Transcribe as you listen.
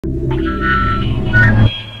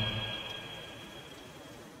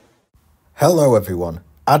Hello everyone,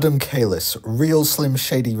 Adam Kalis, Real Slim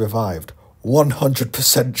Shady revived,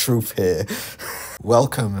 100% truth here.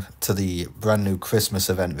 Welcome to the brand new Christmas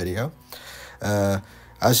event video.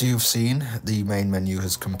 As you've seen, the main menu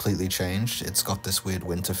has completely changed. It's got this weird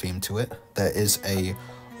winter theme to it. There is a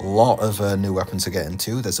lot of new weapons to get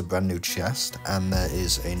into. There's a brand new chest, and there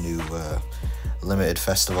is a new limited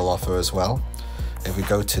festival offer as well. If we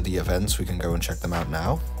go to the events, we can go and check them out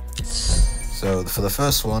now. So for the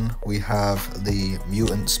first one, we have the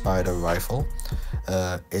Mutant Spider Rifle.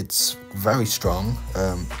 It's very strong,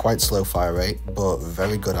 quite slow fire rate, but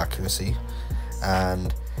very good accuracy.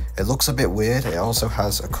 And it looks a bit weird. It also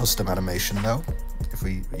has a custom animation though, if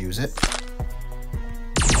we use it.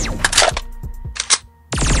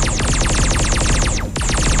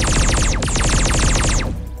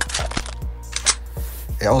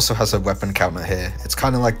 It also has a weapon counter here. It's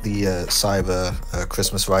kind of like the Cyber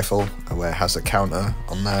Christmas rifle, where it has a counter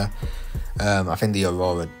on there. I think the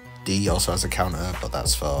Aurora D also has a counter, but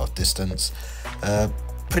that's for distance.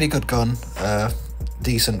 Pretty good gun,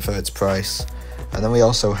 decent for its price. And then we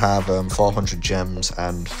also have 400 gems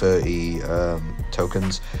and 30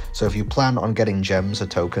 tokens. So if you plan on getting gems or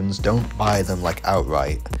tokens, don't buy them like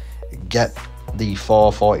outright. Get the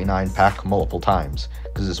 449 pack multiple times,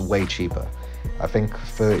 because it's way cheaper. I think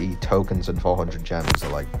 30 tokens and 400 gems are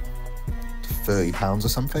like £30 or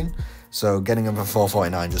something. So getting them for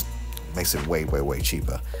 449 just makes it way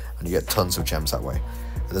cheaper, and you get tons of gems that way.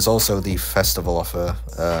 There's also the festival offer,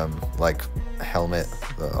 like helmet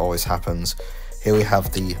that always happens. Here we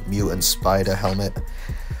have the Mutant Spider helmet.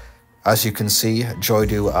 As you can see,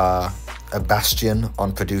 Joydo are a bastion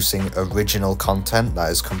on producing original content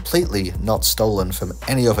that is completely not stolen from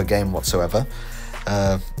any other game whatsoever.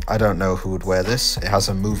 I don't know who would wear this. It has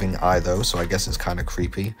a moving eye though, so I guess it's kind of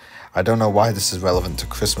creepy. I don't know why this is relevant to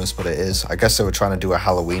Christmas, but it is. I guess they were trying to do a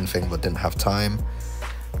Halloween thing but didn't have time.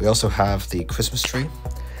 We also have the Christmas tree.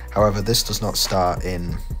 However, this does not start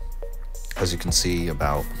in, as you can see,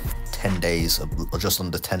 about 10 days, or just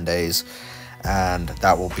under 10 days. And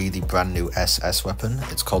that will be the brand new SS weapon.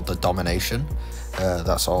 It's called the Domination.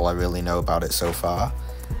 That's all I really know about it so far.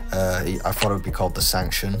 I thought it would be called the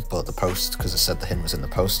Sanction, but the post, because it said the hint was in the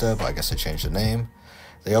poster, but I guess they changed the name.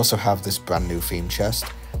 They also have this brand new theme chest.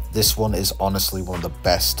 This one is honestly one of the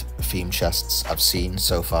best theme chests I've seen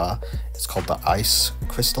so far. It's called the Ice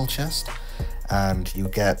Crystal Chest, and you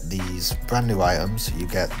get these brand new items. You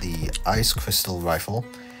get the Ice Crystal Rifle.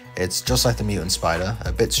 It's just like the Mutant Spider,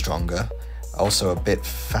 a bit stronger, also a bit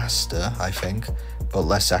faster, I think, but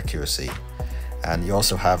less accuracy. And you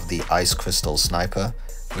also have the Ice Crystal Sniper,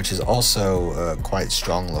 which is also quite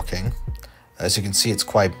strong looking. As you can see, it's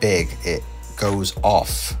quite big. It goes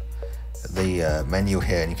off the menu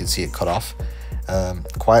here, and you can see it cut off.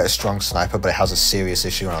 Quite a strong sniper, but it has a serious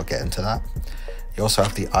issue, and I'll get into that. You also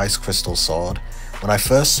have the Ice Crystal Sword. When I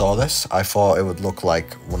first saw this, I thought it would look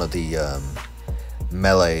like one of the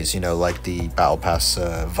melees, you know, like the Battle Pass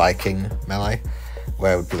Viking melee,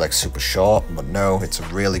 where it would be like super short, but no, it's a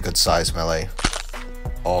really good size melee.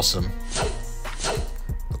 Awesome.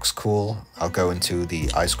 Looks cool. I'll go into the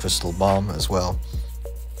Ice Crystal Bomb as well.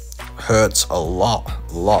 Hurts a lot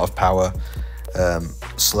of power.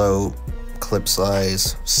 Slow clip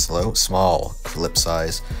size, small clip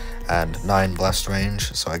size, and 9 blast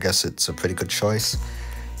range, so I guess it's a pretty good choice.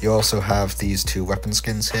 You also have these two weapon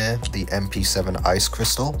skins here, the MP7 Ice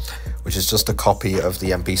Crystal, which is just a copy of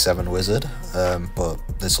the MP7 Wizard, but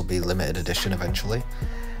this will be limited edition eventually.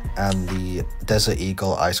 And the Desert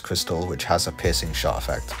Eagle Ice Crystal, which has a piercing shot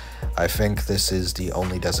effect. I think this is the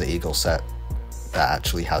only Desert Eagle set that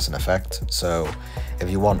actually has an effect, so if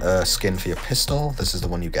you want a skin for your pistol, this is the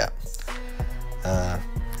one you get. To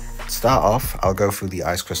start off, I'll go through the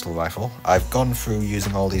Ice Crystal Rifle. I've gone through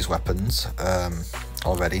using all these weapons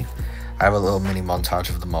already. I have a little mini montage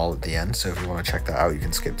of them all at the end, so if you want to check that out, you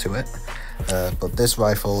can skip to it. But this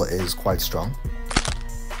rifle is quite strong.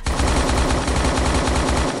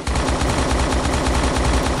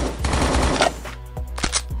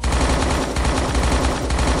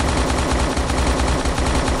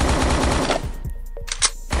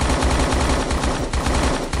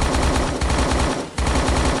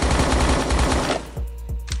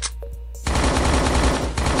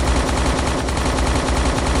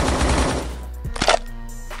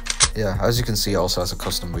 Yeah, as you can see, it also has a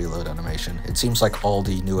custom reload animation. It seems like all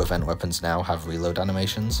the new event weapons now have reload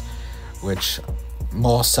animations, which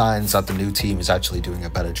more signs that the new team is actually doing a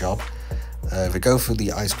better job. If we go through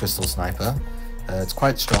the Ice Crystal Sniper, it's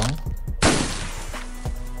quite strong,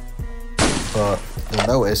 but you'll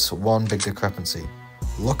notice one big discrepancy.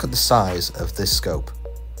 Look at the size of this scope.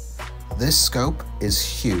 This scope is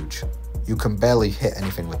huge. you can barely hit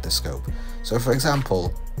anything with this scope. So for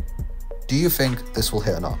example, do you think this will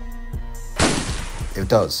hit or not? It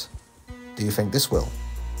does. Do you think this will?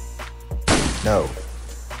 No.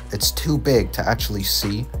 It's too big to actually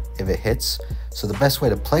see if it hits, so the best way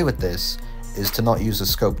to play with this is to not use the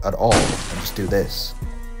scope at all and just do this.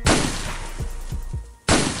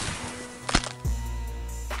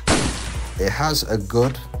 It has a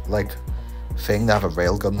good thing to have a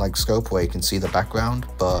railgun like scope where you can see the background,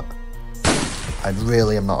 but I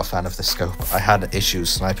really am not a fan of this scope. I had issues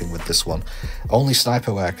sniping with this one. Only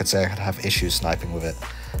sniper where I could say I could have issues sniping with it.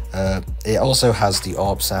 It also has the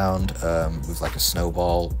AWP sound with like a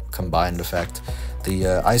snowball combined effect.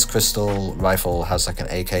 The Ice Crystal rifle has like an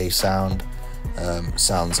AK sound.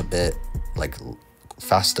 Sounds a bit like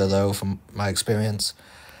faster though from my experience.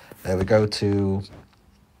 There we go to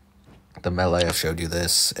the melee. I've showed you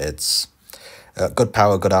this. It's good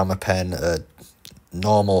power, good armor pen,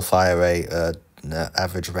 normal fire rate,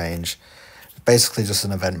 average range. Basically just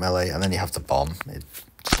an event melee, and then you have the bomb.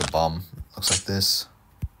 Just a bomb. Looks like this.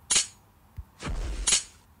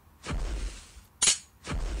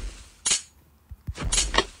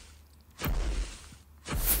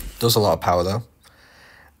 Does a lot of power though.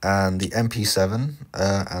 And the MP7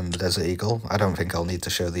 and the Desert Eagle. I don't think I'll need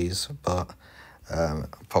to show these, but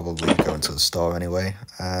probably go into the store anyway.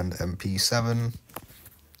 And MP7.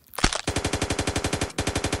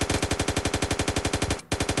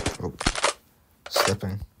 Oh,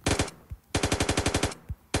 slipping.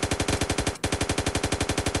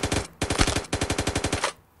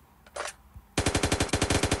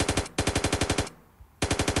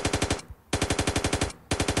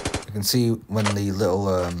 You can see when the little,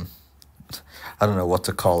 I don't know what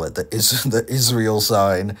to call it, the Israel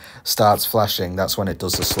sign starts flashing, that's when it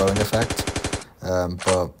does the slowing effect.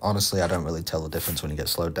 But honestly, I don't really tell the difference when you get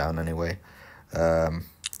slowed down anyway.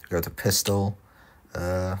 Go to pistol,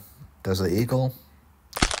 Desert Eagle.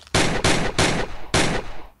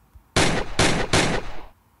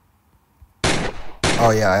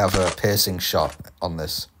 Oh yeah, I have a piercing shot on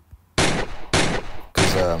this.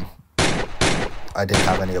 Because, I didn't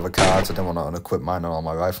have any other cards. I didn't want to unequip mine on all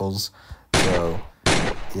my rifles. So,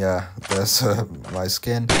 yeah, there's my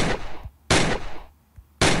skin. I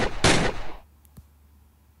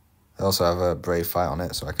also have a brave fight on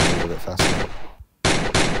it, so I can move a bit faster.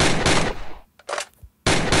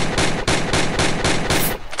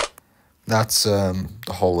 That's the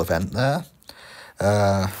whole event there.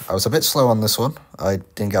 I was a bit slow on this one. I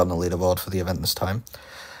didn't get on the leaderboard for the event this time.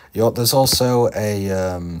 There's also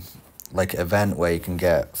a like event where you can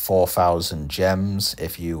get 4,000 gems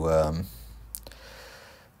if you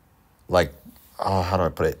like, oh, how do I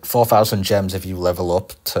put it? 4,000 gems if you level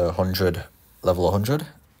up to level 100,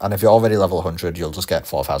 and if you're already level 100, you'll just get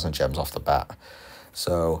 4,000 gems off the bat.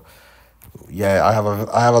 So yeah, I have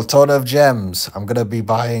a ton of gems. I'm gonna be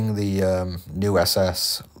buying the new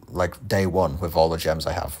SS like day one with all the gems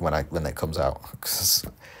I have when it comes out, because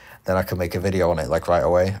then I can make a video on it like right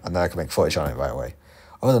away, and then I can make footage on it right away.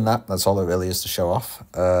 Other than that, that's all there really is to show off.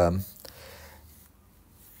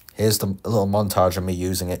 Here's a little montage of me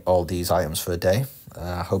using all these items for a day.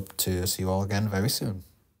 I hope to see you all again very soon.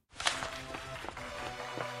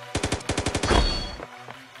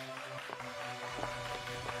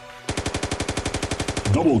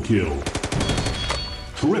 Double kill.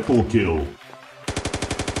 Triple kill.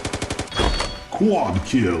 Quad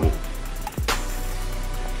kill.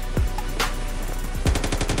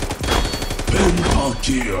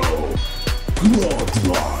 Pentakill.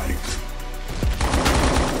 Godlike.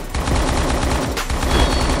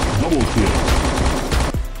 Double kill.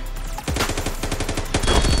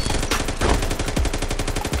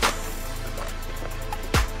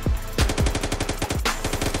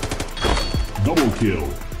 Double kill.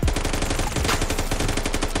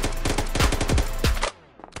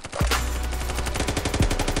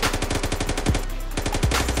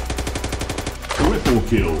 Triple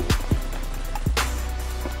kill.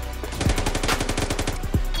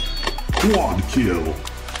 Quad kill.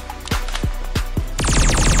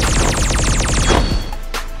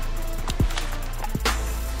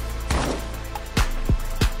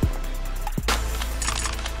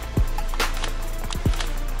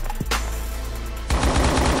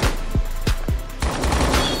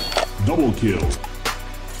 Double kill.